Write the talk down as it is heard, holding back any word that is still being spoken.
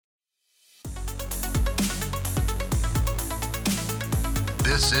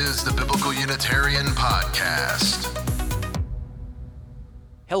This is the Biblical Unitarian Podcast.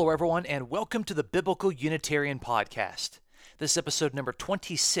 Hello, everyone, and welcome to the Biblical Unitarian Podcast. This is episode number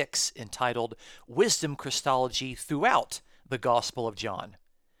 26, entitled Wisdom Christology Throughout the Gospel of John.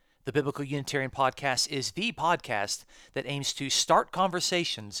 The Biblical Unitarian Podcast is the podcast that aims to start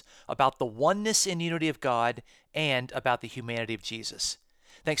conversations about the oneness and unity of God and about the humanity of Jesus.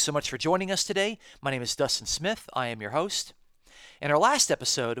 Thanks so much for joining us today. My name is Dustin Smith. I am your host. In our last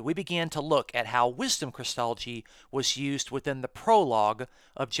episode, we began to look at how wisdom Christology was used within the prologue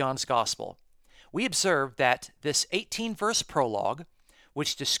of John's Gospel. We observed that this 18-verse prologue,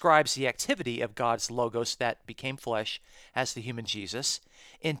 which describes the activity of God's Logos that became flesh as the human Jesus,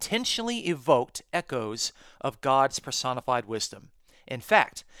 intentionally evoked echoes of God's personified wisdom. In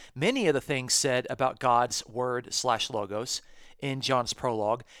fact, many of the things said about God's Word/Logos in John's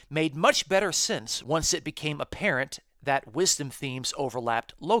prologue made much better sense once it became apparent that wisdom themes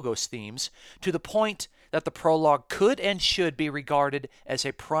overlapped Logos themes, to the point that the prologue could and should be regarded as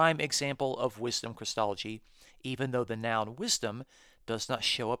a prime example of wisdom Christology, even though the noun wisdom does not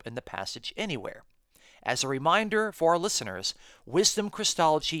show up in the passage anywhere. As a reminder for our listeners, wisdom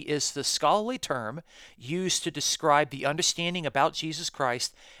Christology is the scholarly term used to describe the understanding about Jesus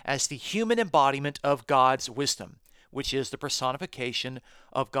Christ as the human embodiment of God's wisdom, which is the personification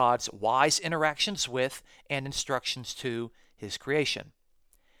of God's wise interactions with and instructions to his creation.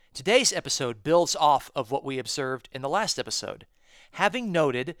 Today's episode builds off of what we observed in the last episode. Having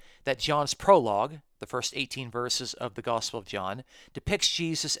noted that John's prologue, the first 18 verses of the Gospel of John, depicts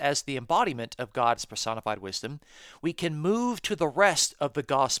Jesus as the embodiment of God's personified wisdom, we can move to the rest of the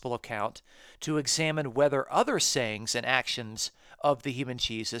Gospel account to examine whether other sayings and actions of the human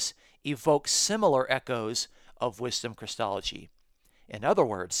Jesus evoke similar echoes of wisdom Christology. In other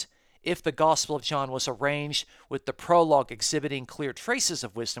words, if the Gospel of John was arranged with the prologue exhibiting clear traces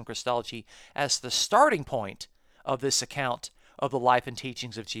of wisdom Christology as the starting point of this account of the life and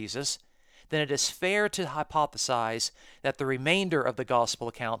teachings of Jesus, then it is fair to hypothesize that the remainder of the Gospel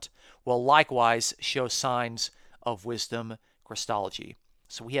account will likewise show signs of wisdom Christology.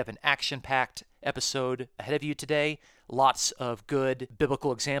 So we have an action-packed episode ahead of you today. Lots of good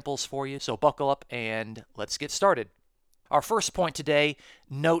biblical examples for you. So buckle up and let's get started. Our first point today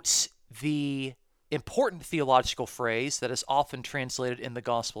notes the important theological phrase that is often translated in the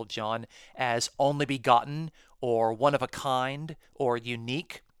Gospel of John as only begotten or one of a kind or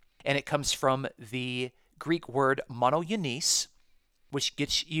unique. And it comes from the Greek word monogenes, which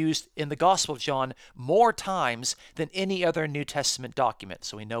gets used in the Gospel of John more times than any other New Testament document.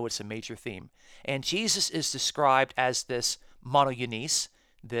 So we know it's a major theme. And Jesus is described as this monogenes,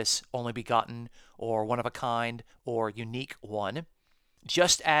 this only begotten or one of a kind or unique one,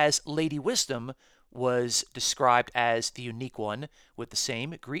 just as Lady Wisdom was described as the unique one with the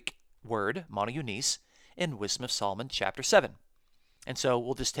same Greek word, monogenes, in Wisdom of Solomon chapter 7. And so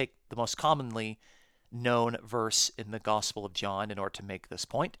we'll just take the most commonly known verse in the Gospel of John in order to make this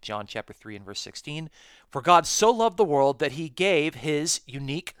point. John chapter 3 and verse 16. For God so loved the world that he gave his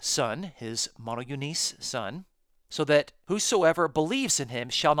unique Son, his monogenes Son, so that whosoever believes in him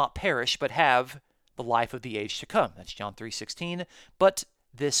shall not perish but have the life of the age to come. That's John 3:16. But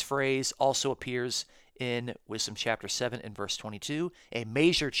this phrase also appears in Wisdom chapter 7 and verse 22, a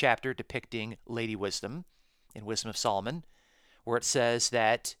major chapter depicting Lady Wisdom in Wisdom of Solomon, where it says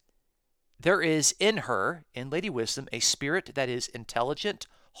that there is in her, in Lady Wisdom, a spirit that is intelligent,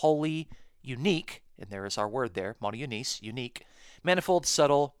 holy, unique, and there is our word there, monogenes, unique, manifold,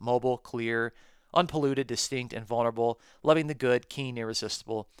 subtle, mobile, clear, unpolluted, distinct, and vulnerable, loving the good, keen,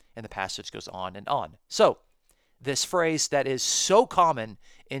 irresistible, and the passage goes on and on. So, this phrase that is so common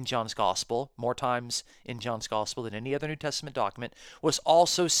in John's Gospel, more times in John's Gospel than any other New Testament document, was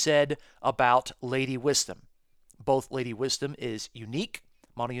also said about Lady Wisdom. Both Lady Wisdom is unique,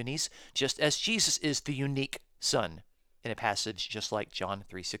 monogenes, just as Jesus is the unique Son in a passage just like John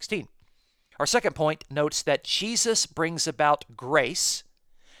 3:16. Our second point notes that Jesus brings about grace,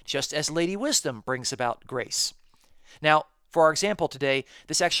 just as Lady Wisdom brings about grace. Now, for our example today,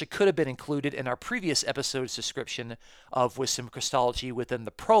 this actually could have been included in our previous episode's description of wisdom Christology within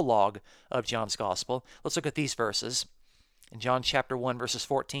the prologue of John's Gospel. Let's look at these verses. In John chapter 1, verses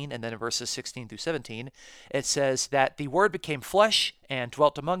 14, and then in verses 16 through 17, it says that the Word became flesh and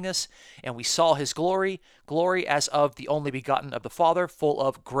dwelt among us, and we saw his glory, glory as of the only begotten of the Father, full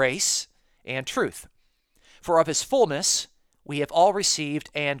of grace and truth. For of his fullness we have all received,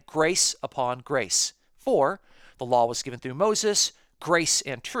 and grace upon grace. For the law was given through Moses, grace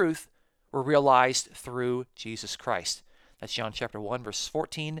and truth were realized through Jesus Christ. That's John chapter 1, verses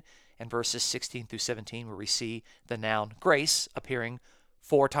 14 and verses 16 through 17, where we see the noun grace appearing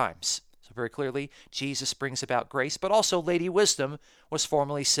 4 times. So very clearly, Jesus brings about grace, but also Lady Wisdom was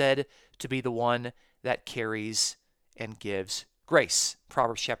formerly said to be the one that carries and gives grace.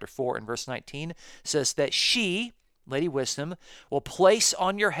 Proverbs chapter 4 and verse 19 says that she, Lady Wisdom, will place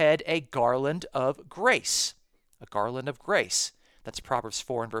on your head a garland of grace. A garland of grace. That's Proverbs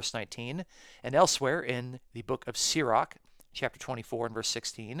 4 and verse 19. And elsewhere in the book of Sirach, chapter 24 and verse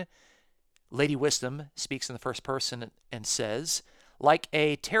 16, Lady Wisdom speaks in the first person and says, like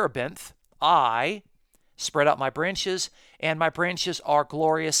a terebinth, I spread out my branches, and my branches are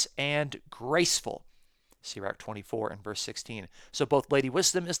glorious and graceful. Sirach 24 and verse 16. So both Lady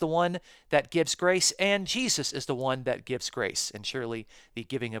Wisdom is the one that gives grace, and Jesus is the one that gives grace. And surely the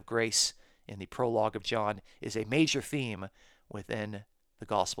giving of grace in the prologue of John is a major theme within the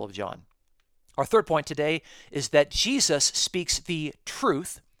Gospel of John. Our third point today is that Jesus speaks the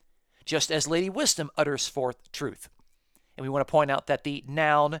truth, just as Lady Wisdom utters forth truth. And we want to point out that the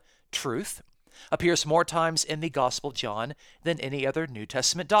noun truth appears more times in the Gospel of John than any other New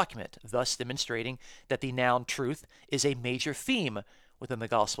Testament document, thus demonstrating that the noun truth is a major theme within the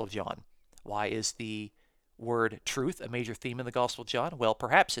Gospel of John. Why is the word truth a major theme in the Gospel of John? Well,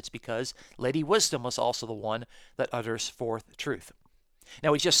 perhaps it's because Lady Wisdom was also the one that utters forth truth.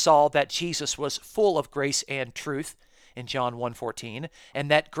 Now, we just saw that Jesus was full of grace and truth in John 1:14,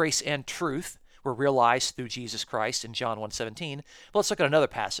 and that grace and truth were realized through Jesus Christ in John 1:17. But let's look at another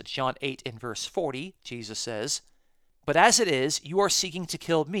passage. John 8 and verse 40, Jesus says, "But as it is, you are seeking to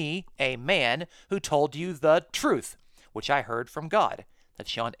kill me, a man who told you the truth, which I heard from God."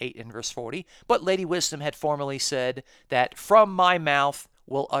 That's John 8 and verse 40. But Lady Wisdom had formerly said that from my mouth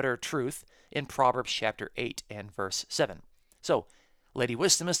will utter truth in Proverbs chapter 8 and verse 7. So, Lady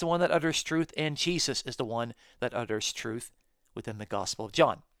Wisdom is the one that utters truth, and Jesus is the one that utters truth within the Gospel of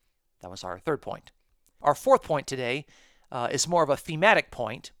John. That was our third point. Our fourth point today is more of a thematic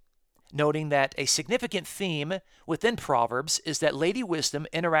point, noting that a significant theme within Proverbs is that Lady Wisdom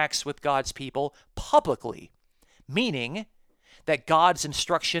interacts with God's people publicly, meaning that God's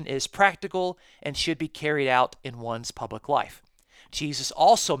instruction is practical and should be carried out in one's public life. Jesus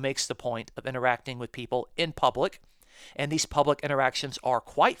also makes the point of interacting with people in public, and these public interactions are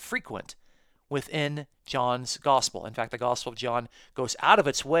quite frequent within John's gospel. In fact, the Gospel of John goes out of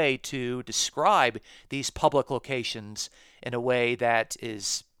its way to describe these public locations in a way that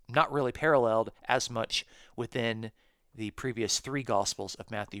is not really paralleled as much within the previous 3 Gospels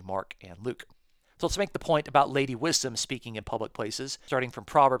of Matthew, Mark, and Luke. So let's make the point about Lady Wisdom speaking in public places, starting from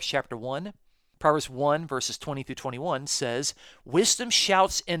Proverbs chapter 1. Proverbs 1 verses 20 through 21 says, "Wisdom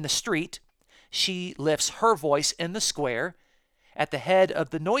shouts in the street, she lifts her voice in the square. At the head of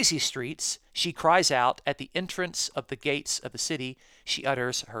the noisy streets, she cries out. At the entrance of the gates of the city, she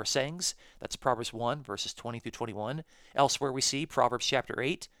utters her sayings." That's Proverbs 1, verses 20 through 21. Elsewhere we see Proverbs chapter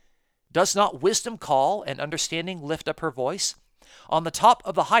 8. "Does not wisdom call and understanding lift up her voice? On the top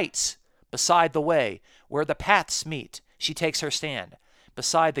of the heights, beside the way, where the paths meet, she takes her stand.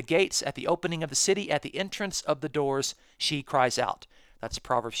 Beside the gates, at the opening of the city, at the entrance of the doors, she cries out." That's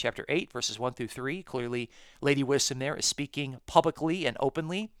Proverbs chapter 8, verses 1 through 3. Clearly, Lady Wisdom there is speaking publicly and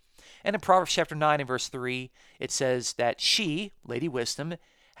openly. And in Proverbs chapter 9 and verse 3, it says that she, Lady Wisdom,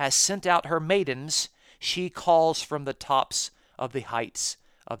 has sent out her maidens. She calls from the tops of the heights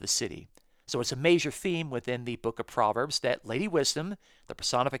of the city. So it's a major theme within the book of Proverbs that Lady Wisdom, the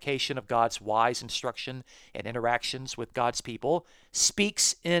personification of God's wise instruction and interactions with God's people,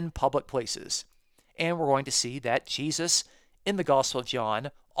 speaks in public places. And we're going to see that Jesus in the Gospel of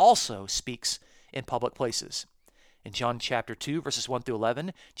John also speaks in public places. In John chapter 2, verses 1 through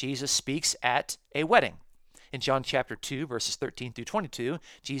 11, Jesus speaks at a wedding. In John chapter 2, verses 13 through 22,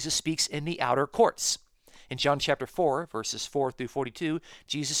 Jesus speaks in the outer courts. In John chapter 4, verses 4 through 42,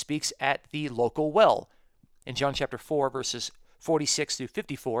 Jesus speaks at the local well. In John chapter 4, verses 46 through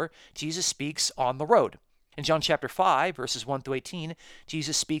 54, Jesus speaks on the road. In John chapter 5, verses 1 through 18,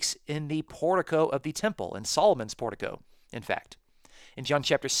 Jesus speaks in the portico of the temple, in Solomon's portico, in fact. In John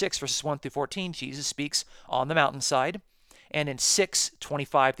chapter 6, verses 1 through 14, Jesus speaks on the mountainside. And in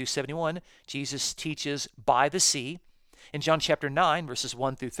 6:25 through 71, Jesus teaches by the sea. In John chapter 9, verses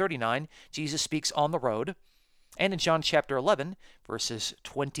 1 through 39, Jesus speaks on the road. And in John chapter 11, verses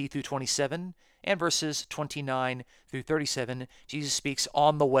 20 through 27, and verses 29 through 37, Jesus speaks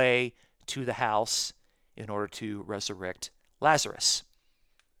on the way to the house in order to resurrect Lazarus.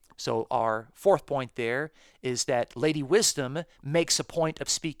 So our fourth point there is that Lady Wisdom makes a point of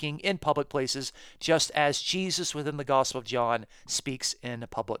speaking in public places, just as Jesus within the Gospel of John speaks in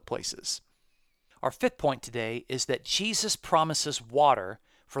public places. Our fifth point today is that Jesus promises water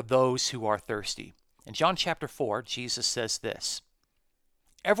for those who are thirsty. In John chapter 4, Jesus says this,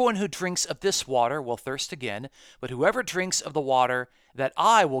 Everyone who drinks of this water will thirst again, but whoever drinks of the water that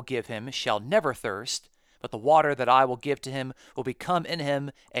I will give him shall never thirst, but the water that I will give to him will become in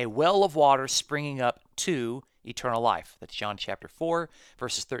him a well of water springing up to eternal life. That's John chapter 4,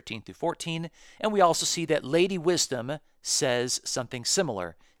 verses 13 through 14. And we also see that Lady Wisdom says something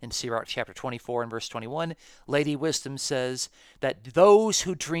similar. In Sirach chapter 24 and verse 21, Lady Wisdom says that those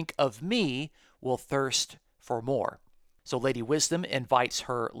who drink of me will thirst for more. So Lady Wisdom invites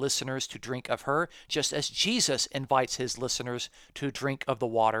her listeners to drink of her, just as Jesus invites his listeners to drink of the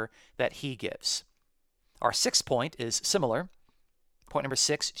water that he gives. Our sixth point is similar. Point number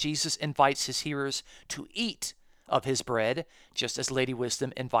 6, Jesus invites his hearers to eat of his bread, just as Lady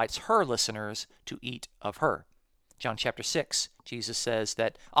Wisdom invites her listeners to eat of her. John chapter 6, Jesus says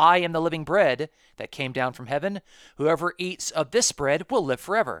that I am the living bread that came down from heaven. Whoever eats of this bread will live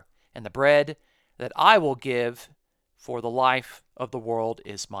forever, and the bread that I will give for the life of the world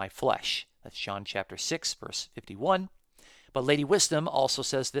is my flesh. That's John chapter 6, verse 51. But Lady Wisdom also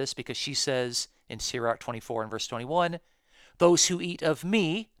says this because she says in Sirach 24 and verse 21, those who eat of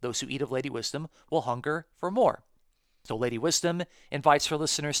me, those who eat of Lady Wisdom, will hunger for more. So Lady Wisdom invites her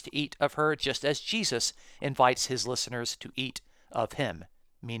listeners to eat of her just as Jesus invites his listeners to eat of him,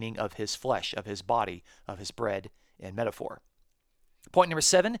 meaning of his flesh, of his body, of his bread in metaphor. Point number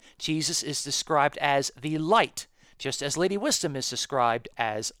 7, Jesus is described as the light, just as Lady Wisdom is described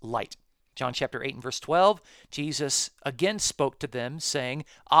as light. John chapter 8 and verse 12, Jesus again spoke to them, saying,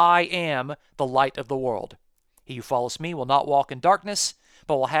 I am the light of the world. He who follows me will not walk in darkness,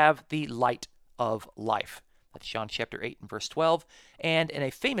 but will have the light of life. That's John chapter 8 and verse 12. And in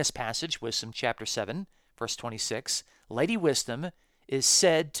a famous passage, Wisdom chapter 7, verse 26, Lady Wisdom is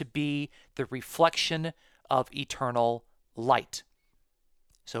said to be the reflection of eternal light.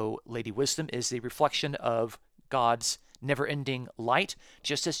 So Lady Wisdom is the reflection of God's never-ending light,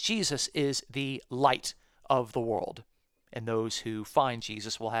 just as Jesus is the light of the world. And those who find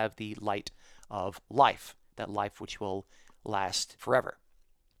Jesus will have the light of life, that life which will last forever.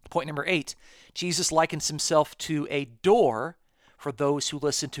 Point number 8, Jesus likens himself to a door for those who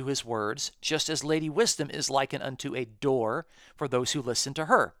listen to his words, just as Lady Wisdom is likened unto a door for those who listen to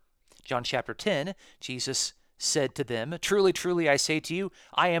her. John chapter 10, Jesus said to them, truly, truly, I say to you,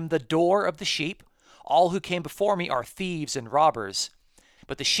 I am the door of the sheep. All who came before me are thieves and robbers,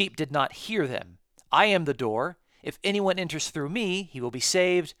 but the sheep did not hear them. I am the door. If anyone enters through me, he will be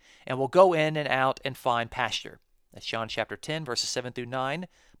saved and will go in and out and find pasture. That's John chapter 10, verses 7 through 9.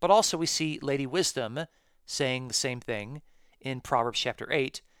 But also we see Lady Wisdom saying the same thing in Proverbs chapter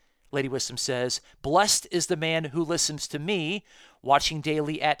 8. Lady Wisdom says, blessed is the man who listens to me, watching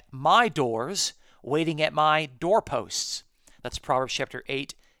daily at my doors, waiting at my doorposts. That's Proverbs chapter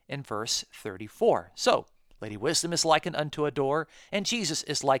 8 and verse 34. So, Lady Wisdom is likened unto a door, and Jesus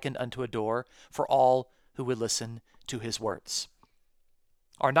is likened unto a door for all who would listen to his words.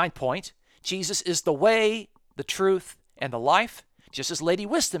 Our ninth point, Jesus is the way, the truth, and the life, just as Lady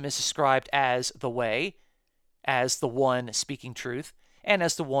Wisdom is described as the way, as the one speaking truth, and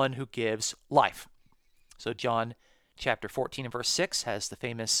as the one who gives life. So John chapter 14 and verse 6 has the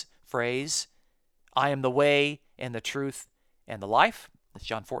famous phrase, I am the way and the truth and the life. That's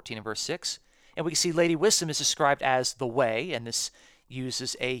John 14 and verse 6. And we can see Lady Wisdom is described as the way, and this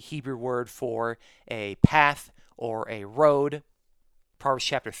uses a Hebrew word for a path or a road. Proverbs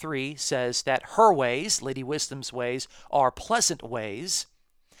chapter 3 says that her ways, Lady Wisdom's ways, are pleasant ways,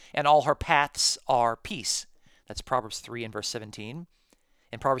 and all her paths are peace. That's Proverbs 3 and verse 17.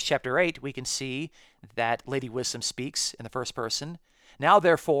 In Proverbs chapter 8, we can see that Lady Wisdom speaks in the first person. Now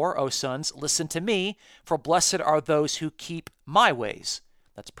therefore, O sons, listen to me, for blessed are those who keep my ways.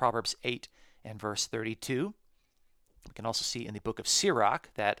 That's Proverbs 8 and verse 32. We can also see in the book of Sirach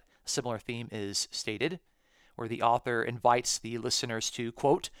that a similar theme is stated, where the author invites the listeners to,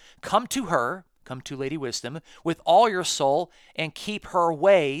 quote, come to her, come to Lady Wisdom, with all your soul, and keep her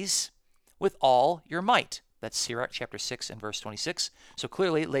ways with all your might. That's Sirach chapter 6 and verse 26. So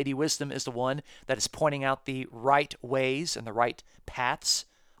clearly, Lady Wisdom is the one that is pointing out the right ways and the right paths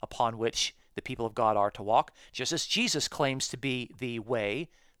upon which the people of God are to walk, just as Jesus claims to be the way,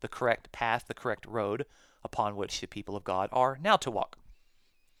 the correct path, the correct road upon which the people of God are now to walk.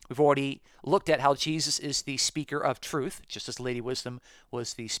 We've already looked at how Jesus is the speaker of truth, just as Lady Wisdom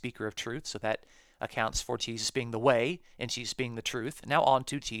was the speaker of truth, so that accounts for Jesus being the way and Jesus being the truth. Now on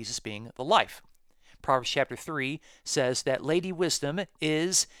to Jesus being the life. Proverbs chapter 3 says that Lady Wisdom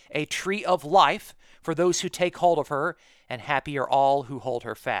is a tree of life for those who take hold of her, and happy are all who hold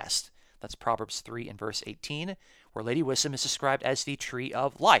her fast. That's Proverbs 3 and verse 18, where Lady Wisdom is described as the tree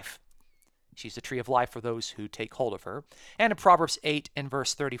of life. She's the tree of life for those who take hold of her. And in Proverbs 8 and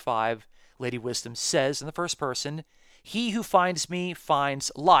verse 35, Lady Wisdom says in the first person, "He who finds me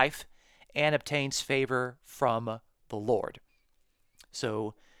finds life and obtains favor from the Lord."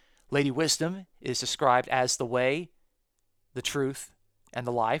 So Lady Wisdom is described as the way, the truth, and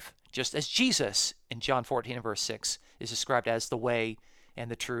the life, just as Jesus in John 14 and verse 6 is described as the way and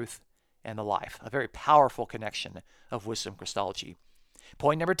the truth and the life. A very powerful connection of wisdom Christology.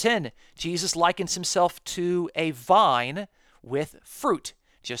 Point number 10, Jesus likens himself to a vine with fruit,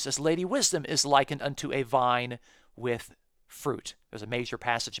 just as Lady Wisdom is likened unto a vine with fruit. There's a major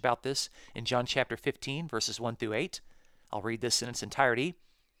passage about this in John chapter 15, verses 1 through 8. I'll read this in its entirety.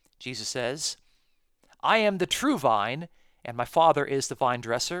 Jesus says, "I am the true vine, and my Father is the vine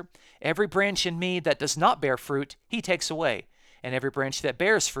dresser. Every branch in me that does not bear fruit, he takes away. And every branch that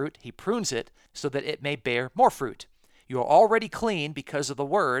bears fruit, he prunes it, so that it may bear more fruit. You are already clean because of the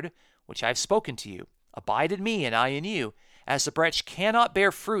word which I have spoken to you. Abide in me, and I in you. As the branch cannot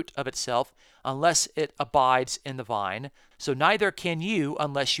bear fruit of itself unless it abides in the vine, so neither can you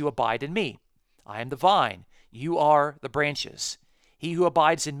unless you abide in me. I am the vine, you are the branches. He who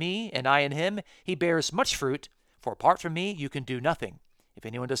abides in me, and I in him, he bears much fruit, for apart from me you can do nothing. If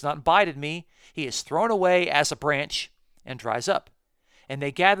anyone does not abide in me, he is thrown away as a branch and dries up. And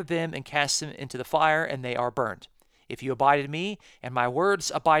they gather them and cast them into the fire, and they are burned. If you abide in me, and my words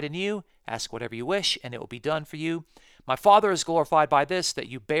abide in you, ask whatever you wish, and it will be done for you. My Father is glorified by this, that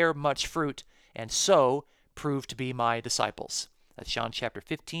you bear much fruit, and so prove to be my disciples." That's John chapter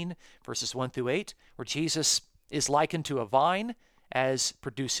 15, verses 1 through 8, where Jesus is likened to a vine as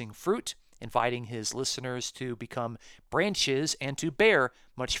producing fruit, inviting his listeners to become branches and to bear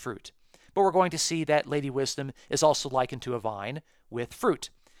much fruit. But we're going to see that Lady Wisdom is also likened to a vine with fruit.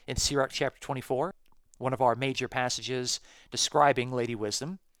 In Sirach chapter 24, one of our major passages describing Lady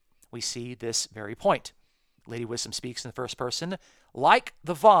Wisdom, we see this very point. Lady Wisdom speaks in the first person, "Like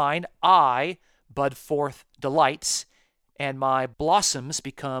the vine, I bud forth delights, and my blossoms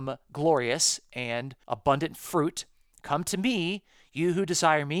become glorious and abundant fruit. Come to me, you who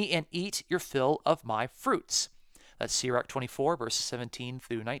desire me, and eat your fill of my fruits." That's Sirach 24, verses 17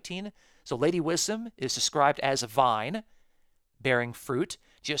 through 19. So Lady Wisdom is described as a vine bearing fruit,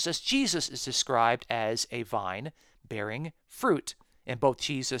 just as Jesus is described as a vine bearing fruit. And both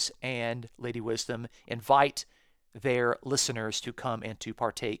Jesus and Lady Wisdom invite their listeners to come and to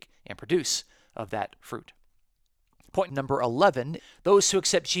partake and produce of that fruit. Point number 11, those who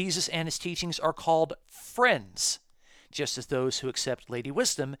accept Jesus and his teachings are called friends, just as those who accept Lady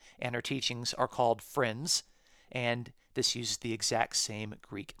Wisdom and her teachings are called friends. And this uses the exact same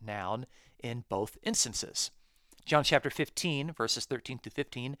Greek noun in both instances. John chapter 15, verses 13 to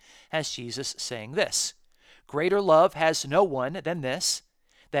 15, has Jesus saying this, "Greater love has no one than this,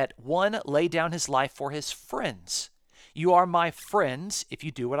 that one lay down his life for his friends. You are my friends if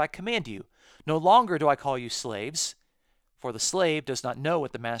you do what I command you. No longer do I call you slaves, for the slave does not know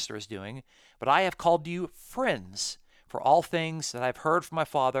what the master is doing, but I have called you friends, for all things that I have heard from my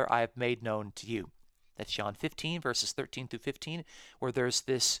Father I have made known to you." That's John 15, verses 13 through 15, where there's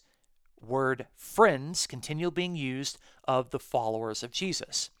this word friends continually being used of the followers of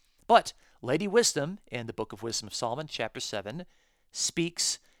Jesus. But Lady Wisdom, in the book of Wisdom of Solomon, chapter 7,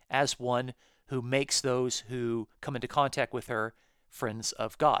 speaks as one who makes those who come into contact with her friends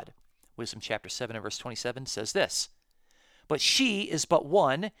of God. Wisdom chapter 7 and verse 27 says this, "But she is but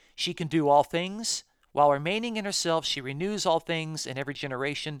one, she can do all things. While remaining in herself, she renews all things in every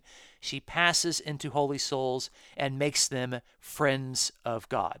generation. She passes into holy souls and makes them friends of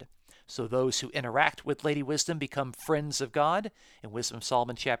God." So those who interact with Lady Wisdom become friends of God in Wisdom of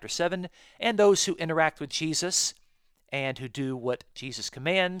Solomon chapter 7, and those who interact with Jesus and who do what Jesus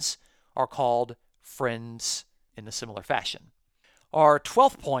commands are called friends in a similar fashion. Our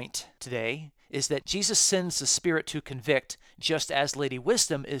 12th point today is that Jesus sends the Spirit to convict, just as Lady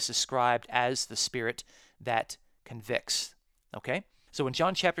Wisdom is described as the Spirit that convicts. Okay? So in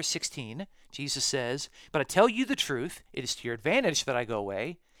John chapter 16, Jesus says, "But I tell you the truth, it is to your advantage that I go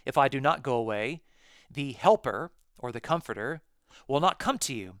away. If I do not go away, the Helper, or the Comforter, will not come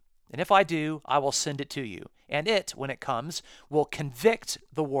to you. And if I do, I will send it to you. And it, when it comes, will convict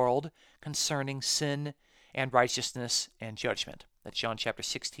the world concerning sin and righteousness and judgment." That's John chapter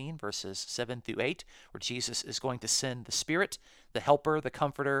 16, verses 7 through 8, where Jesus is going to send the Spirit, the Helper, the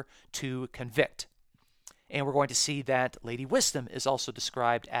Comforter, to convict. And we're going to see that Lady Wisdom is also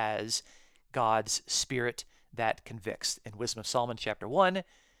described as God's Spirit that convicts. In Wisdom of Solomon chapter 1,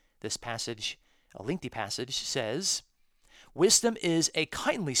 this passage, a lengthy passage, says, "Wisdom is a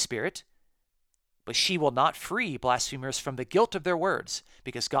kindly spirit, But she will not free blasphemers from the guilt of their words,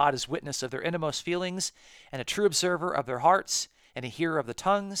 because God is witness of their innermost feelings, and a true observer of their hearts, and a hearer of the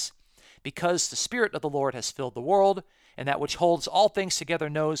tongues. Because the Spirit of the Lord has filled the world, and that which holds all things together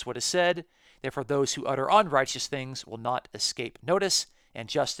knows what is said. Therefore those who utter unrighteous things will not escape notice, and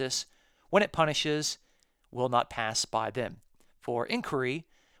justice, when it punishes, will not pass by them. For inquiry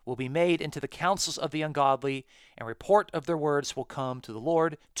will be made into the counsels of the ungodly, and report of their words will come to the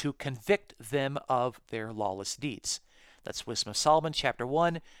Lord to convict them of their lawless deeds. That's Wisdom of Solomon, chapter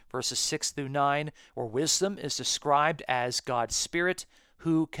 1, verses 6 through 9, where wisdom is described as God's Spirit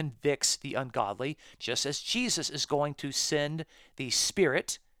who convicts the ungodly, just as Jesus is going to send the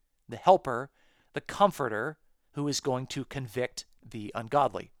Spirit, the Helper, the Comforter, who is going to convict the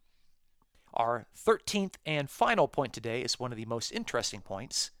ungodly. Our 13th and final point today is one of the most interesting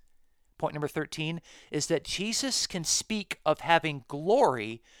points. Point number 13 is that Jesus can speak of having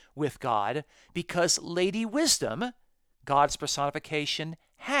glory with God because Lady Wisdom, God's personification,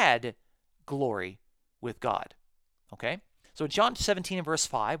 had glory with God. Okay? So John 17 and verse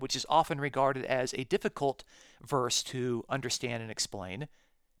 5, which is often regarded as a difficult verse to understand and explain,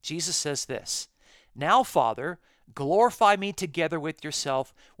 Jesus says this, "Now, Father, glorify me together with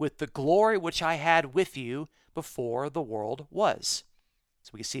yourself with the glory which I had with you before the world was."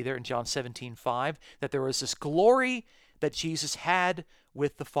 So we can see there in John 17:5 that there was this glory that Jesus had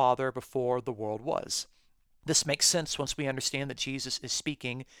with the Father before the world was. This makes sense once we understand that Jesus is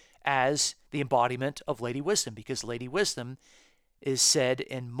speaking as the embodiment of Lady Wisdom, because Lady Wisdom is said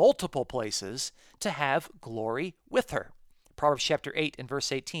in multiple places to have glory with her. Proverbs chapter 8 and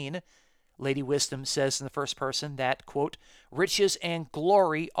verse 18, Lady Wisdom says in the first person that, quote, "riches and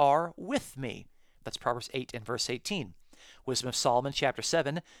glory are with me." That's Proverbs 8 and verse 18. Wisdom of Solomon chapter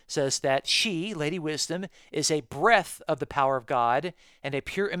 7 says that she, Lady Wisdom, is a breath of the power of God and a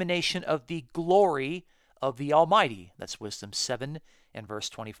pure emanation of the glory of the Almighty. That's Wisdom 7 and verse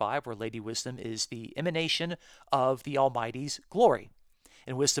 25, where Lady Wisdom is the emanation of the Almighty's glory.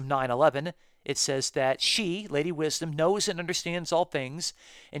 In Wisdom 9:11, it says that she, Lady Wisdom, knows and understands all things,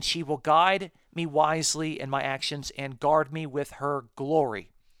 and she will guide me wisely in my actions and guard me with her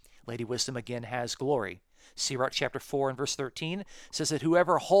glory. Lady Wisdom again has glory. Sirach chapter 4 and verse 13 says that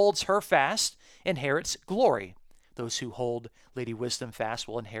whoever holds her fast inherits glory. Those who hold Lady Wisdom fast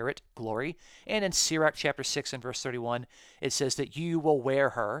will inherit glory. And in Sirach chapter 6 and verse 31, it says that you will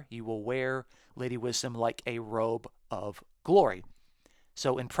wear Lady Wisdom like a robe of glory.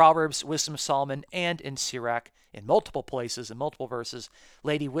 So in Proverbs, Wisdom of Solomon, and in Sirach, in multiple places, in multiple verses,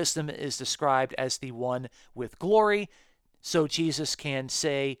 Lady Wisdom is described as the one with glory. So Jesus can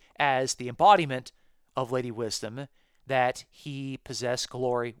say as the embodiment of Lady Wisdom that he possessed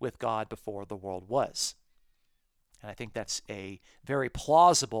glory with God before the world was. And I think that's a very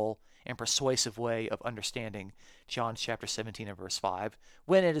plausible and persuasive way of understanding John chapter 17 and verse 5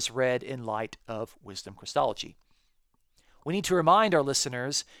 when it is read in light of wisdom Christology. We need to remind our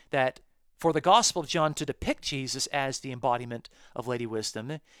listeners that for the Gospel of John to depict Jesus as the embodiment of Lady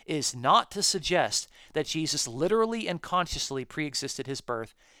Wisdom is not to suggest that Jesus literally and consciously pre-existed his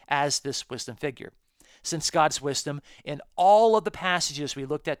birth as this wisdom figure, since God's wisdom in all of the passages we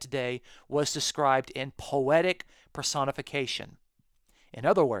looked at today was described in poetic personification. In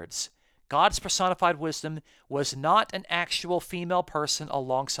other words, God's personified wisdom was not an actual female person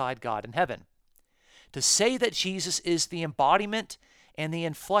alongside God in heaven. To say that Jesus is the embodiment and the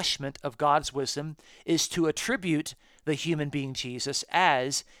enfleshment of God's wisdom is to attribute the human being Jesus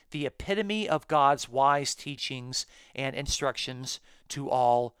as the epitome of God's wise teachings and instructions to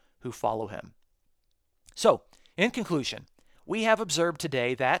all who follow him. So, in conclusion, we have observed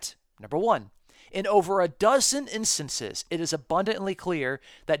today that, number one, in over a dozen instances, it is abundantly clear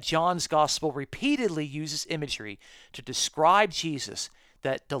that John's Gospel repeatedly uses imagery to describe Jesus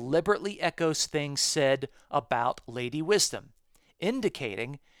that deliberately echoes things said about Lady Wisdom,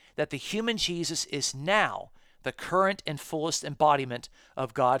 indicating that the human Jesus is now the current and fullest embodiment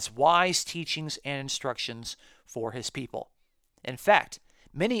of God's wise teachings and instructions for his people. In fact,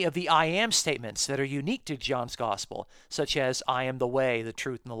 many of the I am statements that are unique to John's Gospel, such as I am the way, the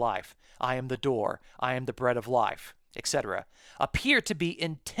truth, and the life, I am the door, I am the bread of life, etc., appear to be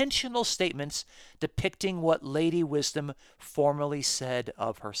intentional statements depicting what Lady Wisdom formerly said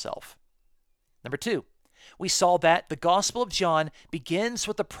of herself. Number two, we saw that the Gospel of John begins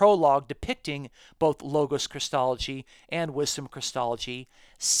with a prologue depicting both Logos Christology and Wisdom Christology,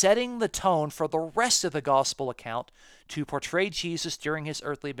 setting the tone for the rest of the Gospel account to portray Jesus during his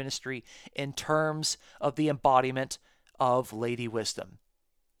earthly ministry in terms of the embodiment of Lady Wisdom.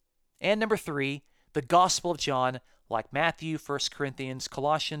 And number three, the Gospel of John like Matthew, 1 Corinthians,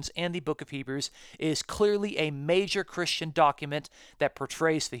 Colossians, and the book of Hebrews, is clearly a major Christian document that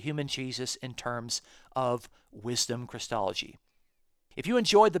portrays the human Jesus in terms of wisdom Christology. If you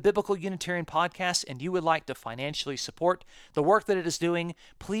enjoyed the Biblical Unitarian Podcast and you would like to financially support the work that it is doing,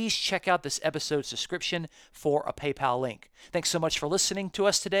 please check out this episode's description for a PayPal link. Thanks so much for listening to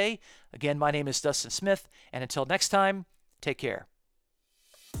us today. Again, my name is Dustin Smith, and until next time, take care.